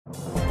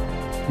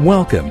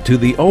Welcome to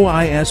the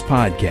OIS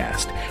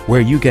Podcast,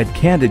 where you get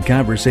candid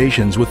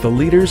conversations with the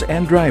leaders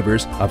and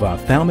drivers of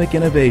ophthalmic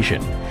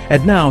innovation.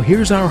 And now,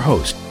 here's our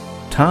host,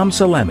 Tom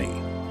Salemi.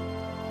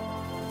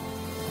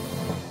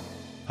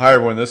 Hi,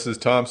 everyone. This is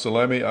Tom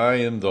Salemi. I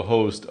am the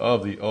host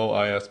of the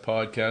OIS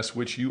Podcast,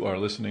 which you are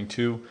listening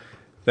to.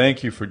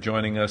 Thank you for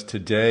joining us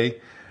today.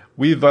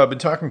 We've been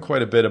talking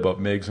quite a bit about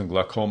MIGS and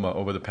glaucoma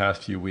over the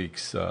past few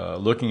weeks,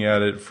 looking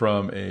at it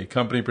from a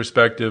company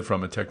perspective,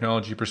 from a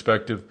technology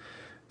perspective.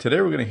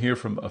 Today we're going to hear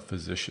from a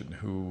physician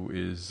who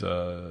is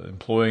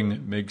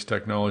employing MIGS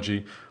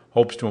technology,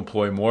 hopes to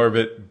employ more of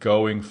it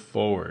going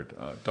forward.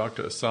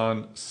 Dr.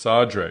 Ahsan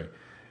Sadri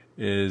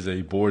is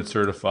a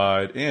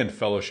board-certified and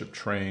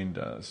fellowship-trained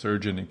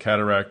surgeon in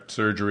cataract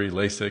surgery,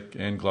 LASIK,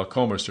 and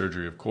glaucoma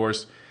surgery, of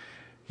course.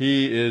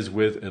 He is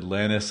with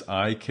Atlantis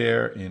Eye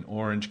Care in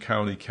Orange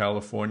County,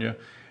 California.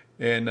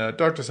 And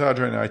Dr.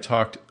 Sadri and I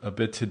talked a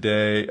bit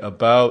today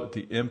about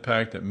the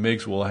impact that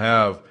MIGS will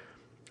have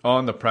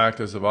on the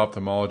practice of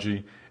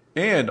ophthalmology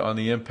and on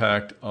the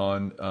impact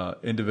on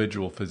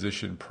individual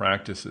physician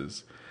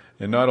practices.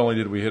 And not only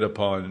did we hit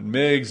upon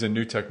MIGS and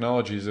new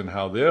technologies and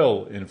how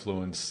they'll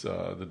influence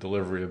the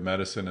delivery of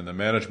medicine and the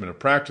management of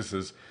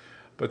practices,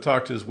 but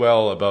talked as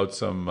well about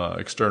some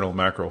external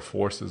macro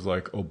forces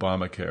like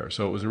Obamacare.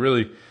 So it was a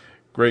really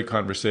great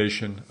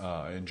conversation.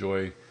 I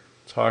enjoy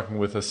talking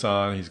with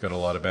Ahsan. He's got a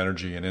lot of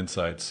energy and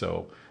insight.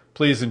 So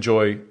please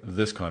enjoy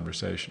this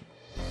conversation.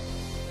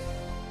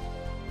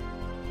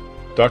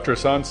 Dr.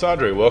 Ahsan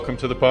Sadri, welcome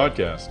to the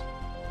podcast.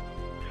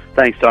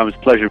 Thanks, Tom. It's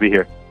a pleasure to be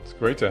here. It's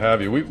great to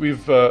have you.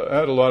 We've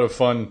had a lot of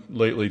fun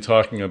lately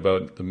talking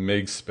about the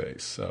MIGS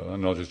space,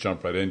 and I'll just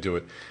jump right into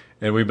it.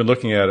 And we've been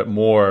looking at it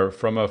more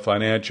from a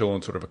financial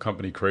and sort of a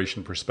company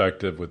creation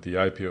perspective with the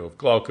IPO of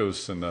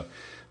Glaukos and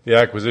the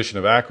acquisition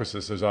of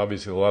Acrisis. There's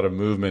obviously a lot of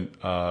movement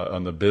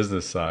on the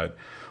business side.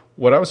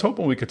 What I was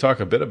hoping we could talk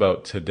a bit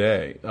about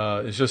today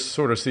is just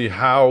sort of see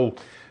how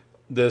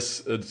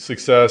this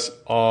success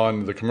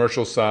on the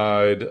commercial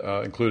side,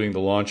 including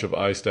the launch of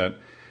iStent,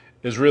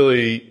 is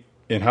really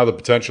in how the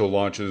potential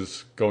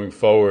launches going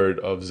forward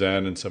of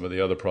Zen and some of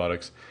the other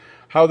products,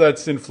 how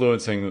that's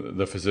influencing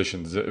the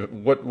physicians.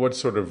 What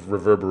sort of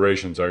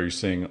reverberations are you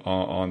seeing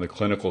on the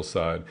clinical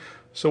side?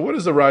 So what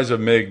does the rise of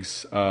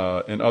MIGS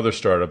and other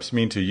startups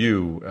mean to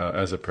you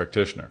as a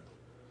practitioner?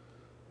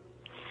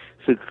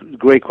 It's a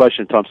great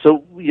question, Tom.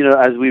 So,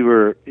 as we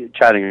were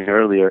chatting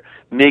earlier,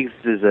 MIGS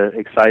is an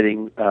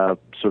exciting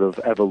sort of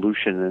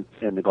evolution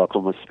in the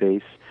glaucoma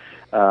space.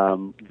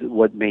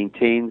 What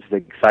maintains the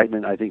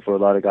excitement, I think, for a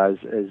lot of guys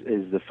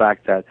is the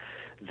fact that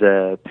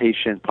the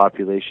patient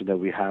population that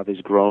we have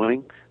is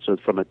growing. So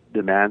from a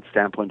demand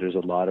standpoint, there's a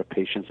lot of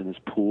patients in this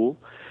pool.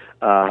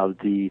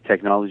 The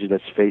technology,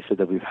 let's face it,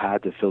 that we've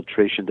had, the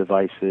filtration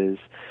devices,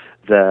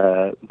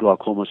 the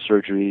glaucoma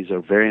surgeries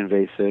are very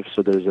invasive,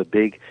 so there's a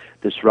big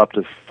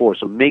disruptive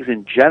force. So MIGS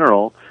in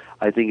general,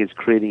 I think, is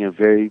creating a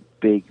very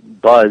big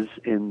buzz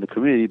in the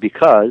community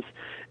because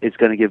it's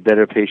going to give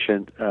better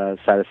patient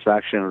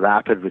satisfaction,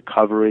 rapid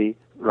recovery,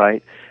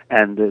 right,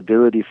 and the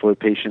ability for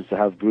patients to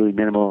have really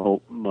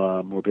minimal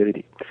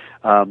morbidity.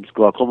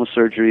 Glaucoma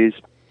surgeries,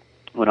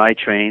 when I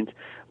trained,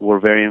 were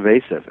very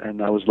invasive,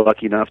 and I was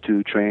lucky enough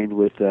to train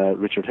with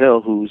Richard Hill,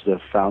 who's the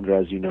founder,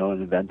 as you know,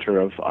 and inventor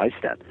of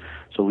iStent.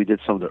 So we did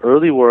some of the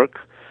early work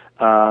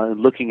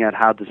looking at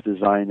how this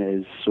design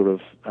is sort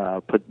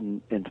of put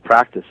into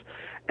practice.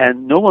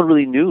 And no one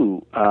really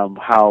knew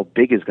how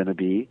big it's going to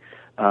be.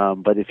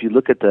 But if you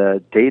look at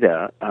the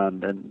data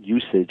and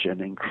usage and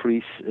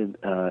increase in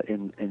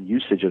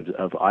usage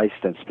of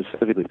iStent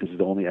specifically, because it's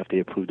the only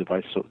FDA-approved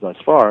device thus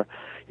far,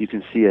 you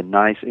can see a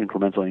nice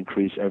incremental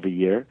increase every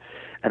year.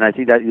 And I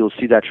think that you'll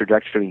see that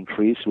trajectory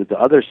increase with the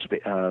other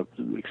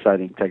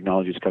exciting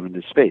technologies coming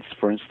into space.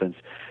 For instance,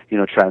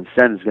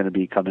 Transcend is going to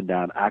be coming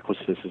down,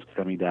 Acrisis is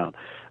coming down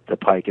the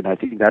pike, and I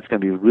think that's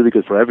going to be really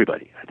good for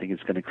everybody. I think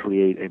it's going to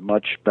create a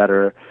much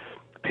better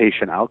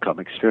patient outcome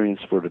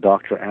experience for the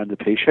doctor and the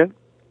patient.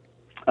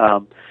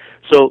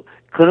 So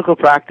clinical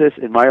practice,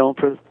 in my own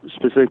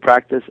specific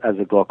practice as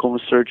a glaucoma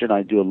surgeon,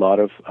 I do a lot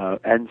of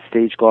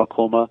end-stage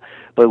glaucoma.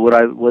 But what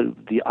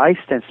the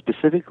iStent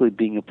specifically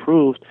being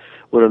approved,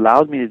 what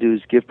allowed me to do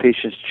is give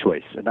patients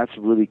choice, and that's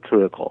really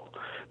critical.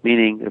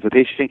 Meaning, if a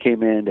patient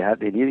came in,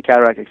 they needed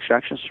cataract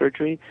extraction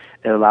surgery,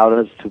 it allowed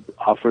us to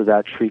offer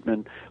that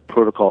treatment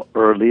protocol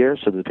earlier,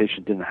 so the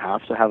patient didn't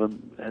have to have a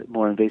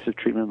more invasive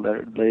treatment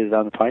later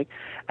down the pike.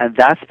 And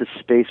that's the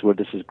space where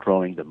this is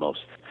growing the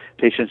most.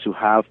 Patients who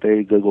have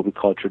very good, what we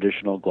call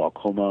traditional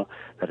glaucoma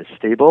that is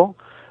stable,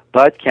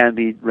 but can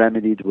be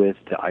remedied with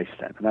the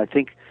iStent. And I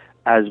think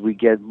as we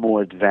get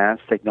more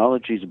advanced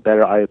technologies,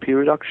 better IOP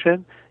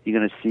reduction, you're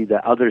going to see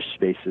that other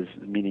spaces,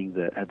 meaning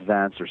the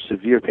advanced or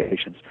severe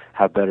patients,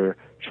 have better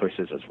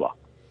choices as well.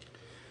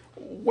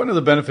 One of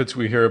the benefits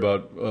we hear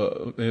about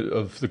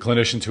of the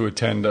clinicians who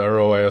attend our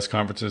OIS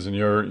conferences, and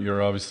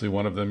you're obviously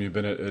one of them, you've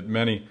been at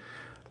many,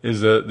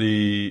 is that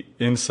the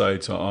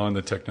insights on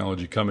the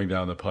technology coming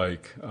down the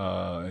pike,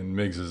 and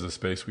MIGS is a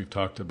space we've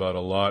talked about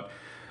a lot.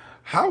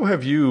 How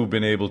have you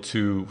been able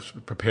to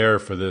prepare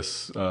for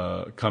this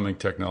coming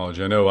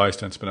technology? I know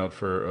iStent's been out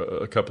for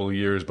a couple of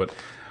years, but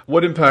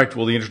what impact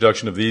will the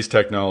introduction of these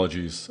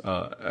technologies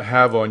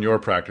have on your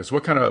practice?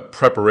 What kind of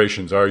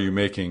preparations are you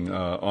making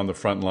on the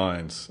front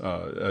lines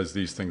as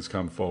these things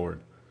come forward?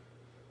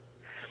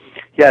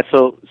 Yeah,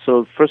 so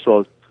first of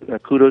all,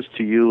 kudos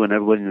to you and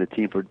everybody in the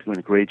team for doing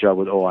a great job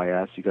with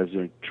OIS. You guys are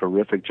doing a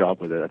terrific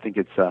job with it. I think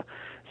it's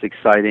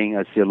exciting.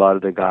 I see a lot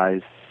of the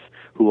guys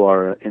who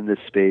are in this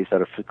space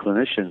that are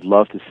clinicians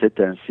love to sit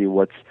there and see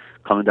what's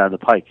coming down the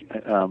pike.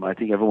 I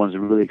think everyone's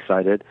really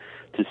excited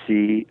to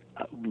see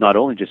not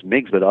only just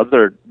MIGS but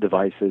other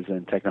devices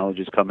and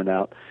technologies coming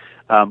out.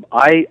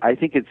 I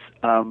think it's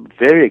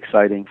very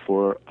exciting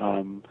for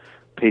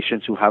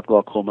patients who have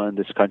glaucoma in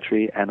this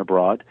country and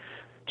abroad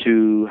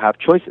to have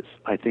choices.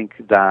 I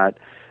think that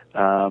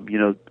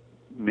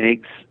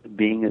MIGS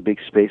being a big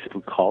space, if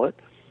we call it,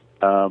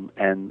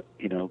 and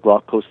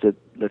Glaukos did,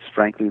 let's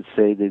frankly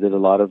say, they did a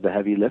lot of the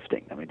heavy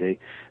lifting. I mean, they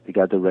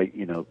got the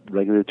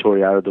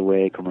regulatory out of the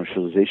way,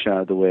 commercialization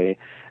out of the way,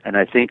 and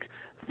I think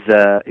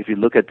if you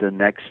look at the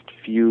next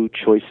few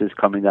choices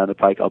coming down the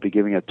pike, I'll be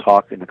giving a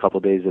talk in a couple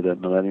of days at the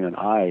Millennium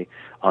Eye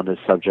on the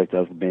subject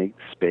of MIGS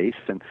space.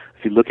 And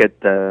if you look at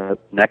the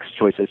next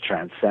choices,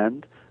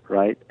 Transcend,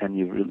 right, and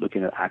you're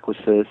looking at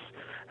Aquisys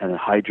and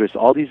Hydrus,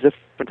 all these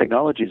different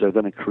technologies are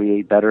going to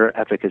create better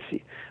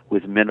efficacy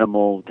with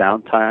minimal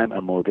downtime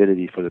and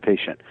morbidity for the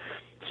patient.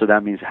 So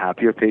that means a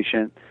happier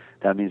patient.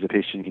 That means the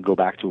patient can go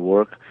back to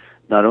work.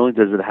 Not only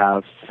does it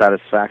have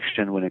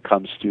satisfaction when it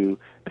comes to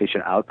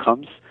patient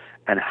outcomes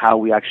and how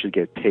we actually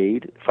get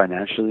paid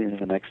financially in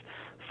the next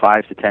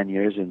 5 to 10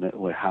 years in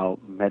how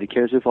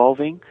Medicare is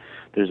evolving,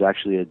 there's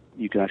actually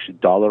you can actually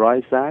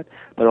dollarize that,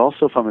 but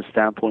also from a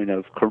standpoint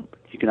of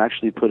you can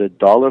actually put a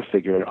dollar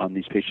figure on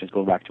these patients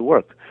going back to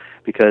work,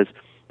 because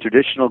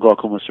traditional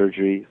glaucoma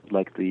surgery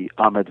like the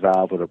Ahmed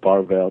valve or the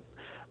Bar valve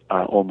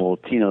or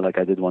Molteno, like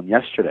I did one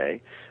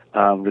yesterday,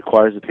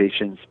 requires the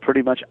patients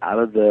pretty much out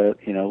of the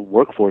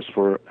workforce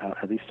for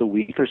at least a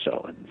week or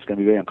so, and it's going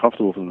to be very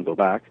uncomfortable for them to go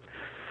back.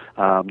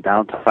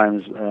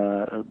 Downtime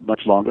is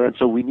much longer, and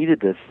so we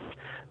needed this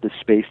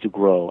space to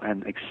grow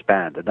and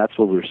expand, and that's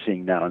what we're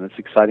seeing now, and it's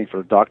exciting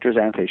for doctors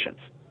and patients.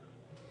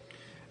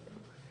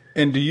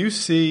 And do you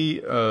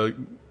see,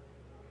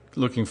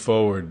 looking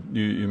forward,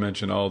 you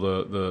mentioned all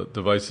the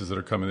devices that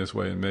are coming this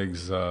way, and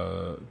MIGS,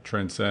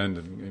 Transcend,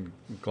 and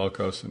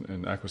Glaukos,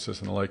 and Aquisys,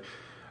 and the like.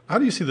 How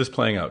do you see this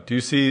playing out? Do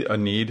you see a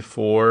need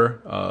for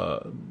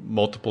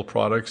multiple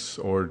products,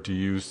 or do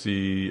you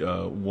see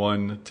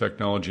one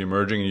technology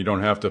emerging, and you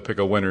don't have to pick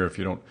a winner if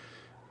you don't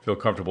feel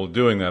comfortable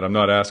doing that? I'm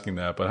not asking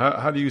that, but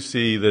how do you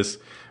see this?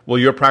 Will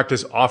your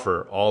practice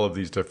offer all of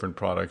these different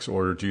products,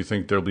 or do you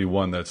think there'll be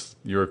one that's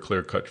your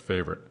clear-cut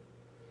favorite?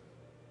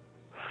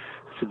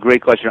 It's a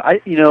great question.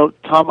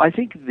 Tom, I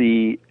think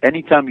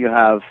anytime you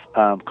have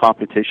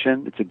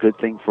competition, it's a good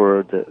thing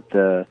for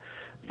the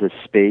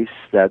space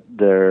that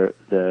the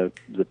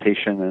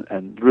patient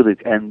and really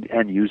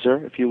end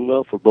user, if you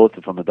will, for both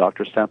from a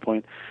doctor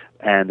standpoint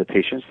and the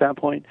patient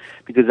standpoint,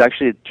 because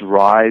actually it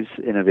drives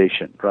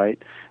innovation,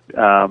 right?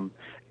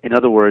 In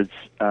other words,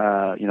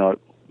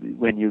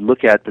 when you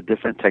look at the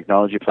different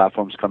technology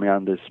platforms coming out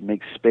in this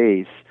mixed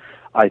space,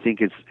 I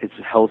think it's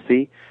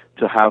healthy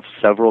to have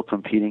several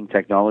competing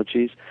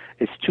technologies.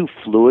 It's too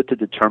fluid to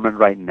determine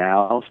right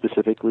now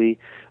specifically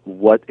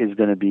what is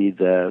going to be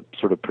the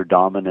sort of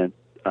predominant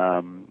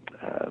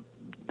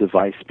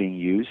device being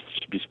used,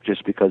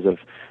 just because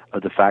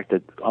of the fact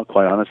that,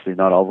 quite honestly,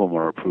 not all of them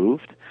are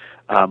approved.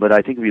 But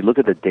I think if you look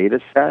at the data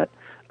set,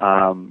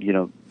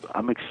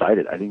 I'm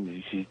excited. I think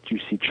you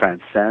see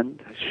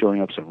Transcend showing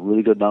up some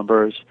really good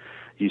numbers.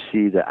 You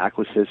see the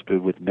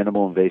Aquisys with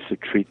minimal invasive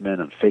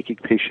treatment on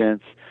phakic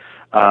patients.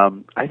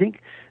 I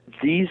think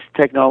these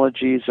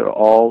technologies are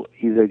all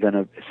either going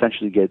to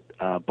essentially get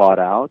bought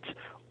out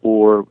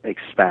or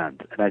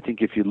expand. And I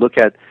think if you look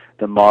at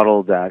the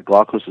model that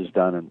Glaukos has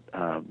done,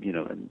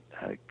 and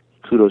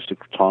kudos to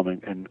Tom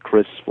and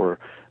Chris for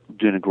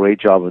doing a great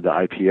job with the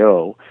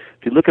IPO.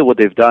 If you look at what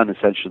they've done,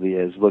 essentially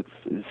is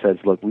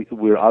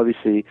we're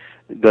obviously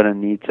going to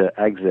need to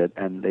exit,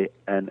 and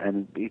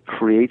it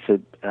creates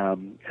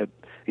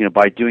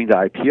by doing the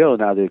IPO,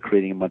 now they're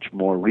creating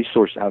more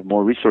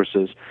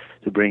resources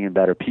to bring in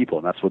better people,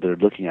 and that's what they're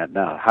looking at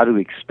now. How do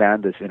we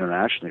expand this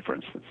internationally, for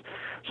instance?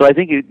 So I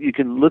think you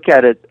can look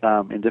at it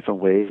in different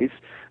ways.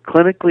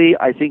 Clinically,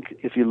 I think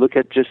if you look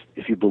at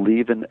if you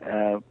believe in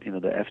the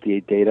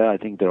FDA data, I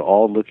think they're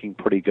all looking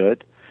pretty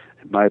good.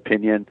 In my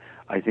opinion,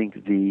 I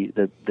think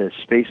the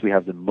space we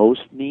have the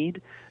most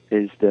need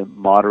is the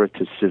moderate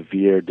to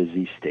severe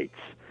disease states,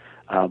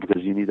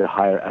 because you need a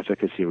higher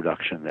efficacy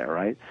reduction there,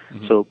 right?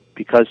 Mm-hmm. So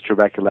because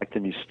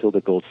trabeculectomy is still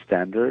the gold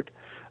standard,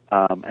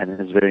 and it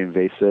is very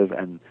invasive,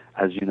 and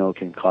as you know,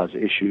 can cause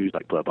issues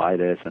like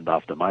phlebitis and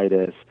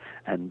endophthalmitis,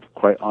 and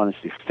quite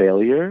honestly,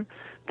 failure.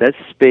 That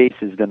space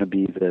is going to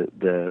be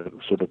the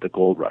sort of the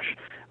gold rush.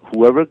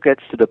 Whoever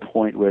gets to the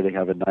point where they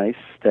have a nice,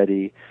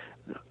 steady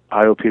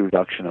IOP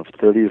reduction of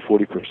 30 to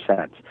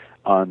 40%,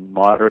 on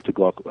moderate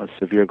to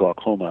severe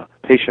glaucoma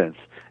patients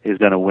is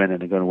going to win,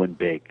 and they're going to win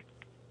big.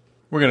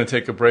 We're going to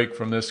take a break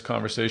from this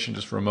conversation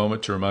just for a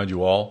moment to remind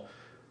you all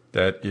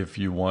that if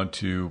you want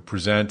to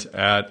present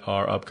at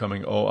our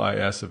upcoming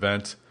OIS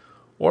event,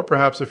 or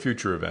perhaps a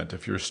future event,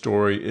 if your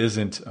story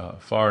isn't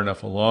far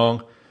enough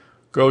along,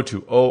 go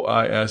to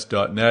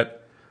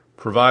ois.net,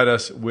 provide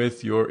us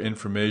with your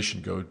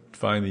information. Go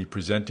find the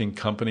presenting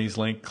companies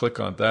link, click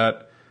on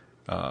that,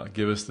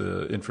 give us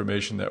the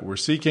information that we're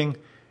seeking,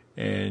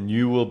 and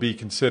you will be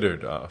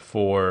considered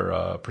for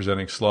a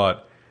presenting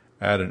slot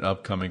at an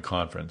upcoming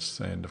conference.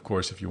 And of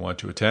course, if you want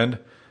to attend,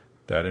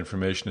 that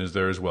information is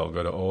there as well.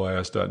 Go to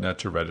ois.net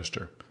to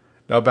register.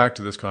 Now back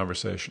to this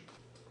conversation.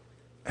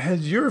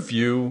 Has your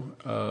view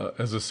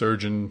as a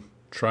surgeon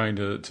trying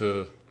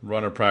to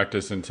run a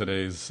practice in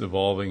today's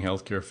evolving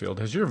healthcare field,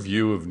 has your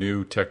view of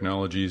new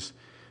technologies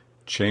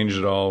changed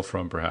at all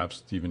from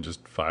perhaps even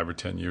just 5 or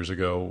 10 years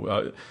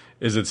ago?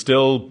 Is it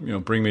still,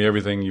 bring me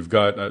everything you've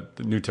got,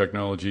 the new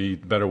technology,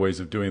 better ways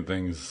of doing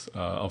things,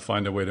 I'll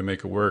find a way to make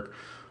it work?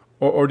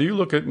 Or do you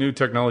look at new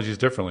technologies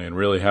differently and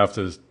really have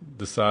to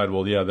decide,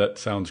 well, yeah, that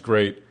sounds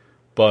great,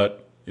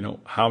 but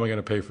how am I going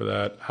to pay for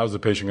that? How's the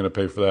patient going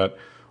to pay for that?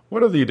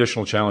 What are the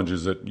additional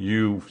challenges that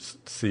you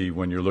see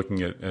when you're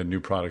looking at new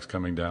products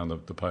coming down the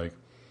pike?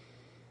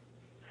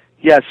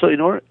 Yeah, so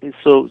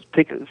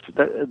take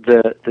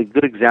the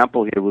good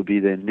example here would be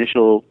the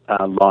initial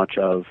launch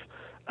of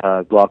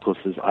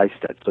Glaukos'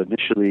 iStent. So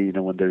initially,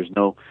 when there's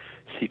no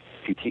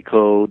CPT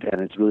code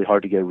and it's really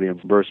hard to get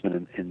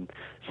reimbursement in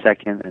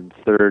second and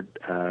third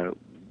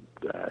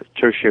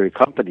tertiary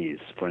companies,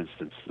 for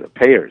instance,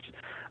 payers,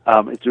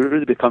 it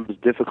really becomes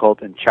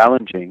difficult and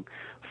challenging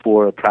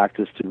for a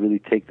practice to really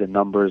take the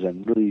numbers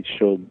and really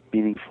show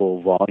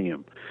meaningful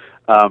volume.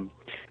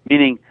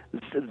 Meaning,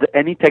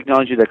 any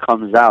technology that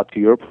comes out, to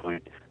your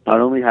point, not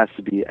only has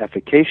to be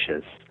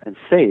efficacious and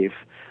safe,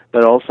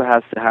 but also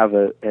has to have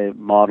a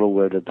model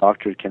where the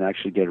doctor can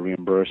actually get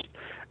reimbursed,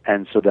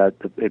 and so that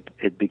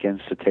it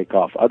begins to take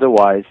off.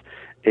 Otherwise,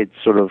 it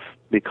sort of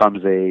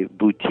becomes a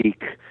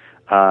boutique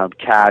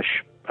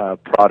cash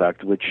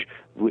product, which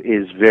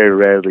is very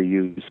rarely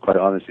used, quite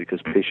honestly,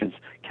 because patients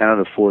cannot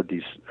afford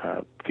these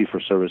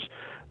fee-for-service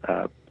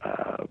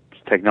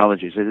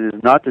technologies. It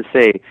is not to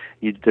say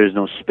there's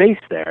no space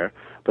there,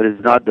 but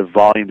it's not the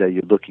volume that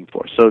you're looking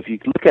for. So if you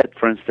look at,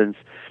 for instance,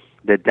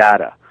 the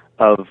data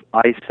of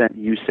iStent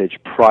usage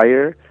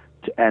prior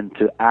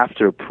to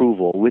after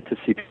approval with the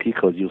CPT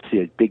code, you'll see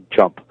a big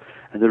jump.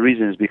 And the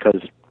reason is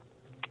because,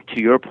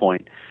 to your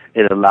point,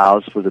 it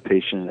allows for the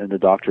patient and the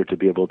doctor to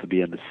be able to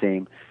be in the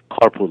same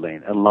carpool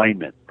lane,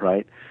 alignment,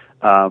 right?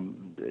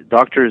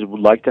 Doctors would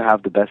like to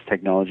have the best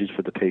technologies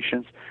for the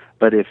patients,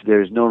 but if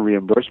there's no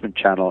reimbursement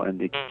channel and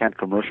they can't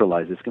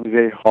commercialize, it's going to be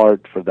very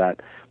hard for that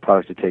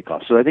product to take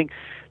off. So I think,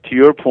 to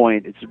your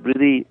point, it's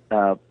really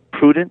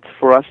prudent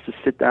for us to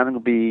sit down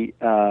and be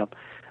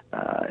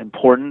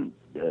important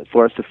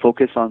for us to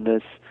focus on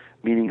this,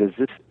 meaning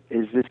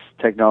is this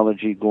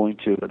technology going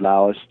to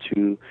allow us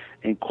to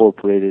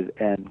incorporate it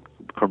and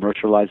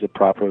commercialize it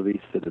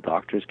properly so the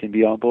doctors can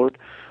be on board,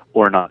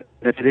 or not?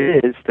 If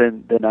it is,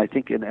 then I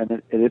think, and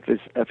if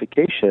it's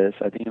efficacious,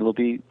 I think it'll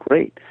be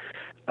great.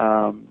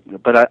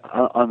 But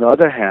on the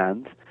other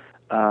hand,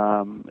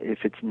 if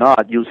it's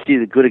not, you'll see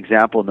the good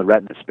example in the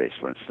retina space,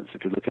 for instance.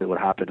 If you look at what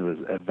happened with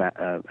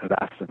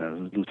Avastin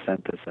and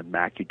Lucentis and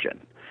Macugen,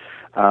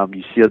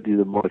 you see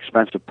the more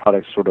expensive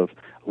products sort of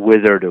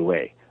withered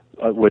away.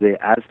 Were they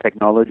as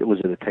technology? Was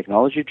it a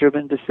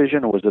technology-driven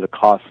decision, or was it a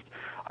cost?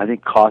 I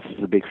think cost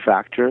is a big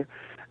factor,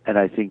 and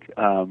I think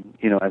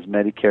as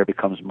Medicare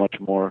becomes much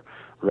more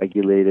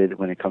regulated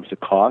when it comes to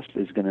cost,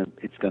 it's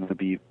going to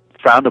be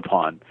frowned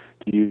upon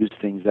to use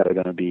things that are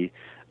going to be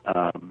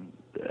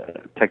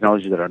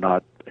technologies that are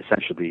not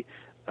essentially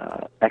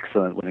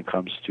excellent when it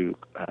comes to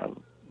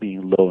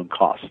being low in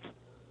cost.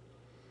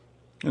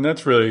 And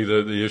that's really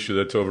the issue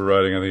that's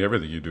overriding, I think,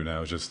 everything you do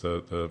now is just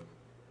the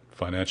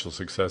financial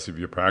success of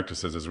your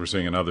practices. As we're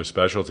seeing in other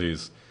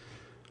specialties,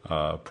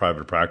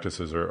 private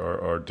practices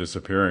are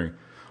disappearing.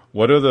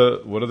 What are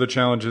the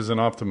challenges in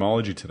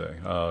ophthalmology today?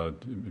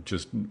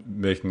 Just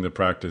making the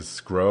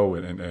practice grow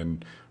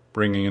and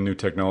bringing in new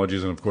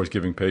technologies, and of course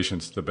giving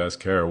patients the best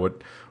care.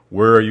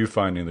 Where are you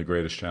finding the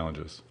greatest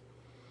challenges?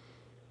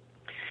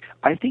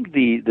 I think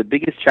the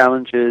biggest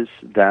challenges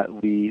that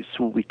we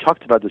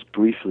talked about this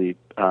briefly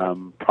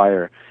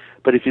prior,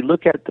 but if you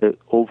look at the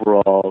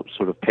overall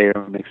sort of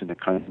payer mix in the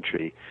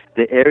country,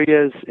 the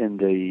areas in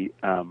the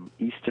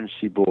eastern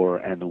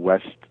seaboard and the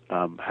west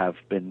have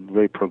been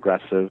very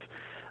progressive.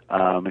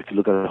 If you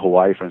look at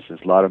Hawaii, for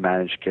instance, a lot of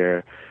managed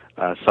care,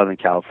 Southern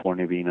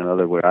California being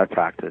another where I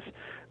practice,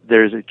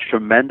 there's a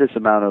tremendous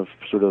amount of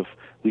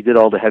we did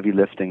all the heavy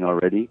lifting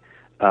already.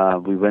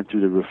 We went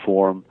through the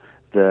reform.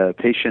 The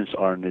patients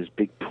are in these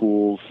big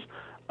pools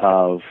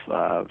of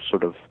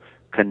sort of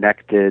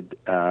connected,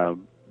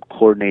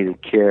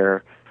 coordinated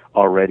care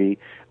already.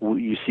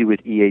 You see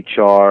with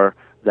EHR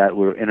that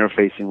we're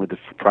interfacing with the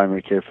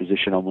primary care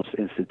physician almost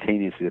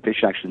instantaneously. The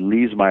patient actually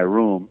leaves my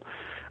room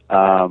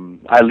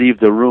I leave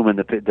the room and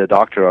the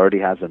doctor already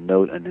has a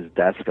note on his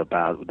desk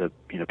about the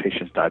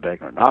patient's diabetic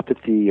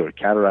retinopathy or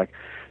cataract.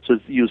 So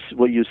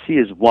what you see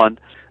is, one,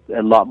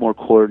 a lot more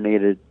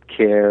coordinated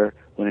care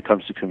when it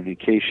comes to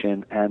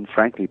communication and,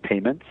 frankly,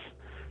 payments.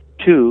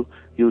 Two,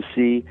 you'll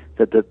see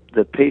that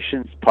the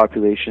patients'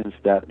 populations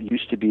that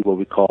used to be what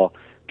we call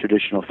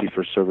traditional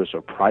fee-for-service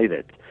or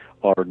private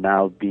are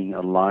now being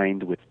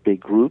aligned with big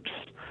groups,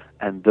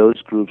 and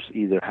those groups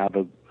either have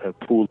a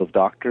pool of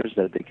doctors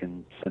that they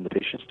can send the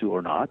patients to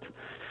or not.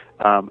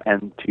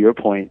 And to your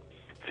point,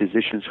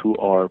 physicians who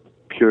are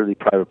purely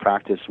private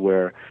practice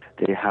where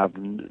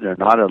they're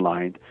not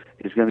aligned,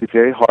 it's going to be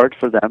very hard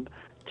for them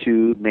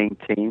to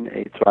maintain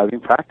a thriving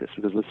practice,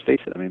 because let's face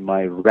it, I mean,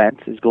 my rent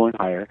is going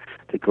higher,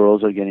 the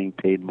girls are getting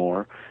paid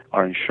more,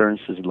 our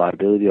insurances and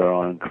liability are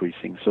all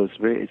increasing, so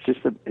it's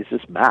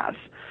just math.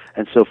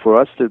 And so for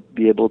us to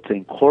be able to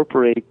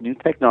incorporate new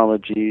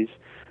technologies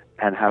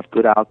and have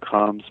good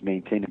outcomes,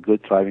 maintain a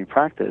good thriving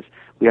practice,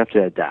 we have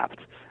to adapt.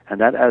 And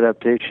that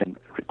adaptation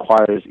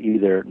requires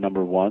either,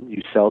 number one,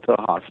 you sell to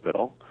a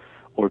hospital,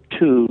 or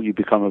two, you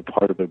become a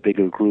part of a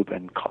bigger group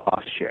and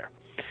cost share.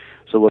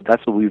 So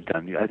that's what we've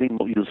done. I think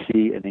you'll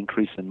see an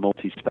increase in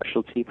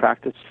multi-specialty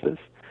practices.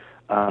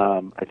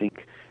 I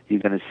think you're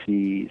going to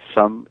see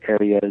some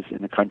areas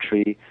in the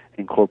country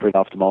incorporate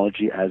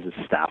ophthalmology as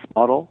a staff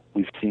model.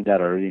 We've seen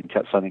that already in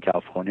Southern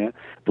California.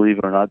 Believe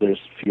it or not, there's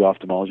a few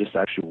ophthalmologists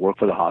that actually work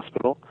for the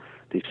hospital.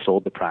 They've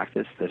sold the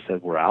practice. They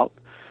said, we're out.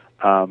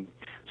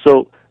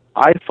 So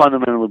I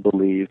fundamentally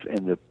believe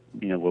in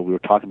what we were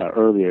talking about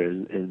earlier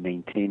is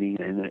maintaining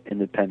an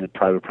independent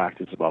private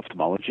practice of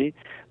ophthalmology,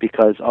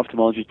 because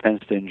ophthalmology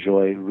tends to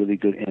enjoy really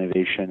good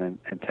innovation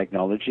and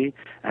technology,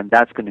 and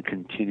that's going to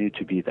continue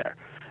to be there.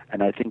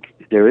 And I think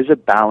there is a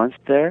balance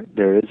there.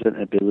 There is an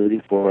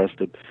ability for us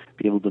to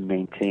be able to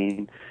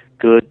maintain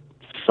good,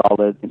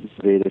 solid,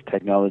 innovative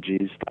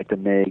technologies like the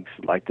MIGS,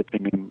 like the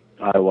premium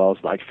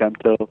IOLs, like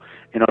Femto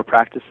in our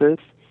practices,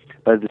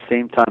 but at the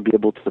same time be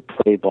able to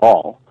play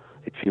ball,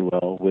 if you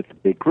will, with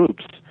big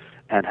groups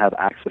and have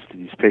access to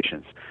these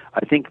patients.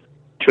 I think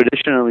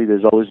traditionally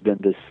there's always been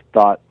this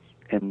thought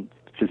in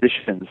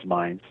physicians'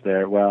 minds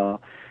there,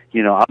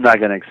 I'm not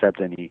going to accept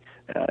any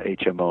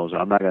HMOs, or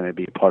I'm not going to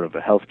be part of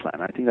a health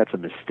plan. I think that's a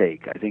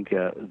mistake. I think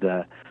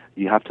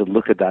you have to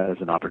look at that as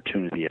an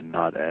opportunity and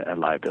not a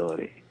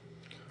liability.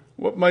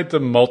 What might the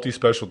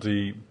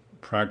multi-specialty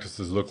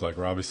practices look like?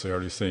 We're obviously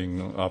already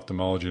seeing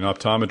ophthalmology and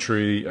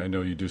optometry. I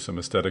know you do some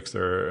aesthetics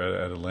there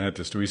at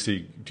Atlantis. Do you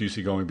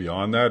see going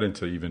beyond that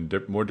into even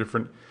more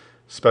different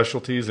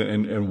specialties?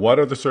 And what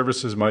other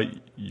services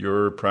might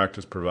your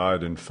practice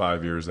provide in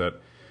 5 years that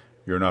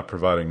you're not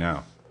providing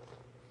now?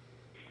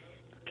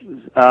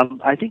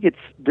 I think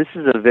this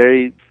is a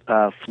very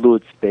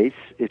fluid space.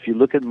 If you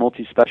look at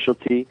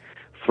multi-specialty,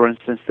 for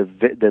instance,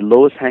 the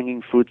lowest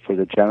hanging fruit for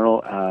the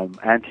general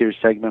anterior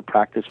segment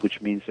practice,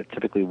 which means that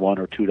typically one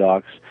or two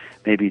docs,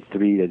 maybe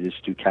three that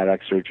just do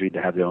cataract surgery,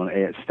 to have their own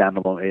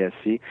standalone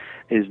ASC,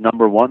 is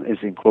number one is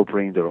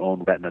incorporating their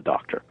own retina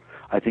doctor.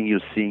 I think you're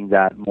seeing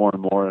that more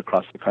and more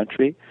across the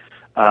country,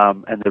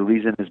 and the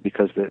reason is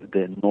because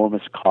the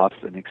enormous cost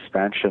and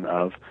expansion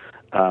of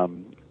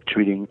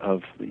treating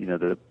of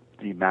the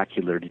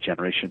macular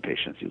degeneration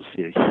patients. You'll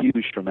see a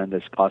huge,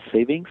 tremendous cost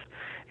savings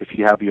if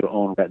you have your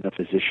own retina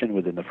physician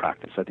within the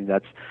practice. I think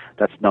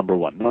that's number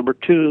one. Number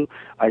two,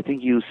 I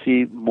think you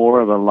see more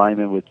of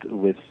alignment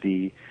with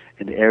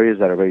in the areas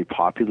that are very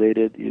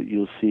populated.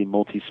 You'll see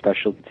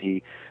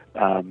multi-specialty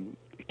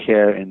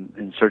care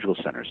in surgical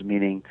centers,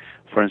 meaning,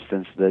 for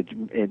instance, that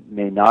it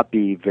may not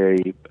be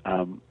very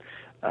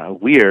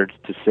weird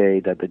to say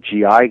that the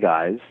GI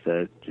guys,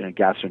 the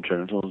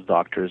gastroenterologist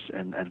doctors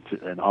and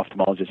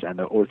ophthalmologists and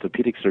the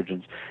orthopedic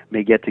surgeons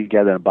may get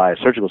together and buy a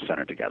surgical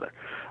center together.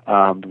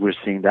 We're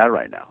seeing that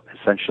right now.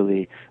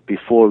 Essentially,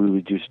 before we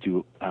would just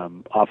do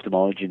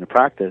ophthalmology in the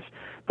practice,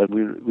 but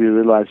we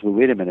realized, well,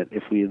 wait a minute,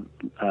 if we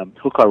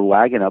hook our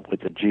wagon up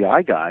with the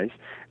GI guys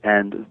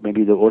and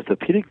maybe the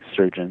orthopedic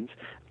surgeons,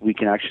 we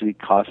can actually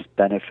cost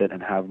benefit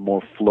and have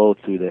more flow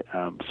through the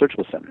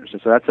surgical centers.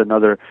 And so that's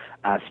another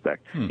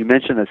aspect. You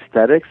mentioned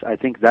aesthetics. I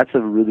think that's a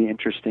really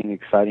interesting,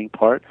 exciting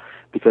part,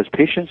 because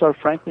patients are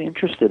frankly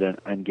interested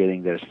in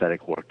getting their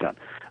aesthetic work done.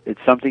 It's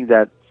something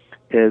that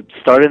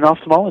started in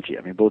ophthalmology.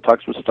 I mean,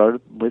 Botox was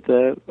started with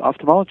an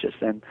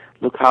ophthalmologist, and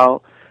look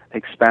how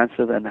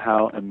expansive and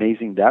how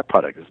amazing that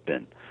product has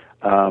been.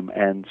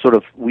 And sort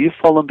of we've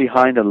fallen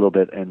behind a little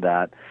bit in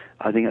that.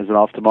 I think as an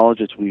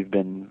ophthalmologist, we've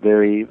been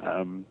very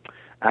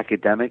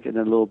academic in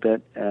a little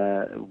bit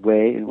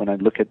way. And when I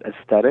look at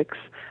aesthetics,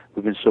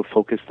 we've been so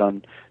focused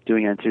on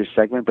doing anterior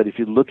segment. But if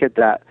you look at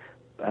that,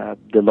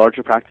 the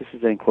larger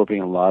practices are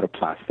incorporating a lot of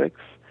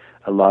plastics,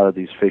 a lot of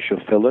these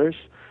facial fillers,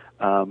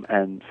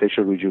 and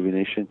facial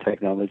rejuvenation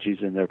technologies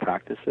in their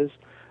practices,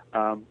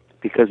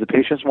 because the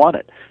patients want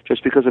it.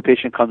 Just because a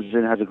patient comes in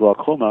and has a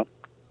glaucoma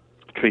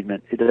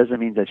treatment, it doesn't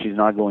mean that she's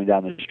not going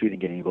down the street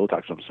and getting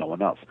Botox from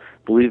someone else.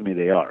 Believe me,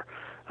 they are.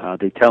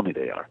 They tell me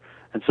they are.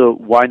 And so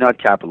why not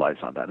capitalize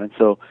on that? And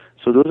so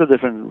those are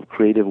different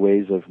creative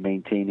ways of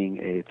maintaining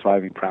a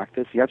thriving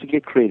practice. You have to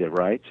get creative,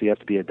 right? So you have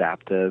to be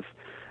adaptive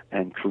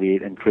and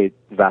create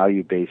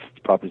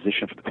value-based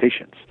proposition for the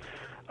patients.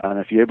 And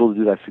if you're able to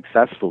do that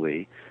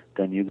successfully,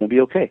 then you're going to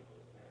be okay.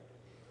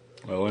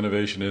 Well,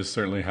 innovation is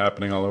certainly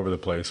happening all over the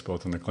place,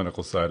 both on the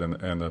clinical side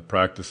and the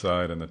practice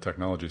side and the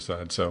technology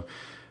side. So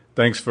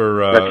thanks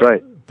for That's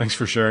right. Thanks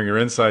for sharing your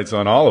insights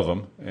on all of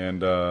them.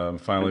 And I'm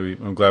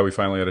glad we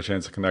finally had a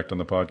chance to connect on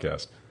the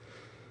podcast.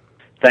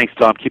 Thanks,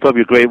 Tom. Keep up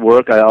your great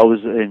work. I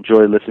always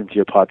enjoy listening to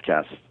your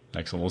podcast.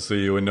 Excellent. We'll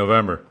see you in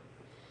November.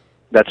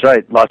 That's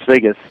right, Las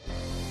Vegas.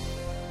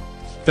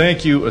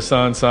 Thank you,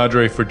 Ahsan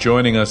Sadri, for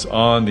joining us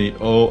on the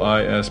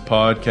OIS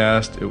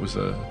podcast. It was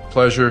a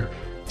pleasure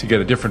to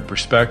get a different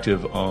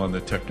perspective on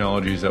the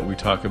technologies that we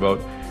talk about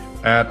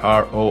at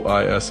our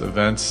OIS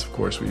events. Of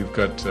course, we've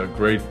got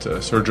great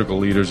surgical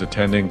leaders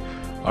attending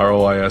our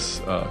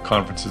OIS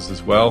conferences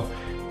as well,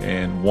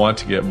 and want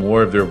to get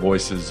more of their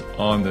voices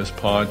on this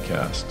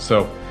podcast.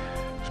 So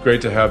it's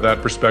great to have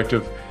that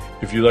perspective.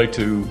 If you'd like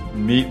to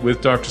meet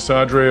with Dr.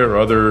 Sadri or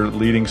other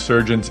leading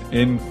surgeons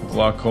in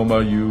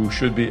glaucoma, you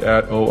should be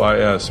at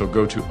OIS. So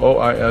go to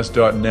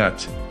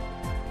ois.net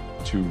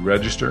to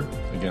register.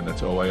 Again,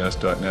 that's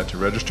ois.net to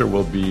register.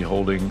 We'll be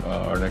holding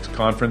our next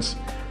conference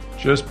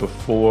just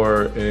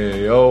before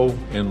AAO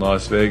in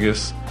Las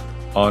Vegas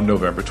on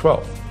November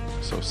 12th.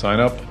 So sign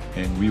up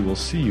and we will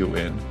see you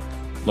in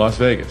Las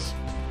Vegas.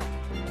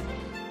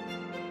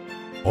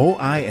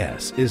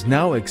 OIS is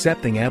now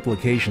accepting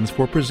applications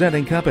for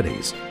presenting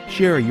companies.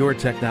 Share your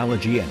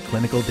technology and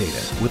clinical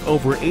data with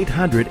over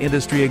 800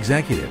 industry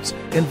executives,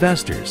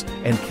 investors,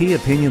 and key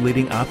opinion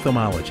leading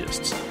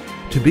ophthalmologists.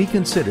 To be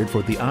considered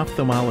for the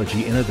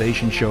Ophthalmology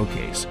Innovation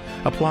Showcase,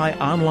 apply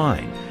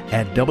online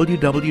at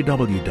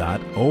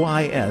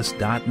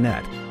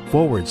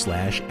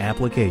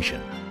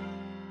www.ois.net/application.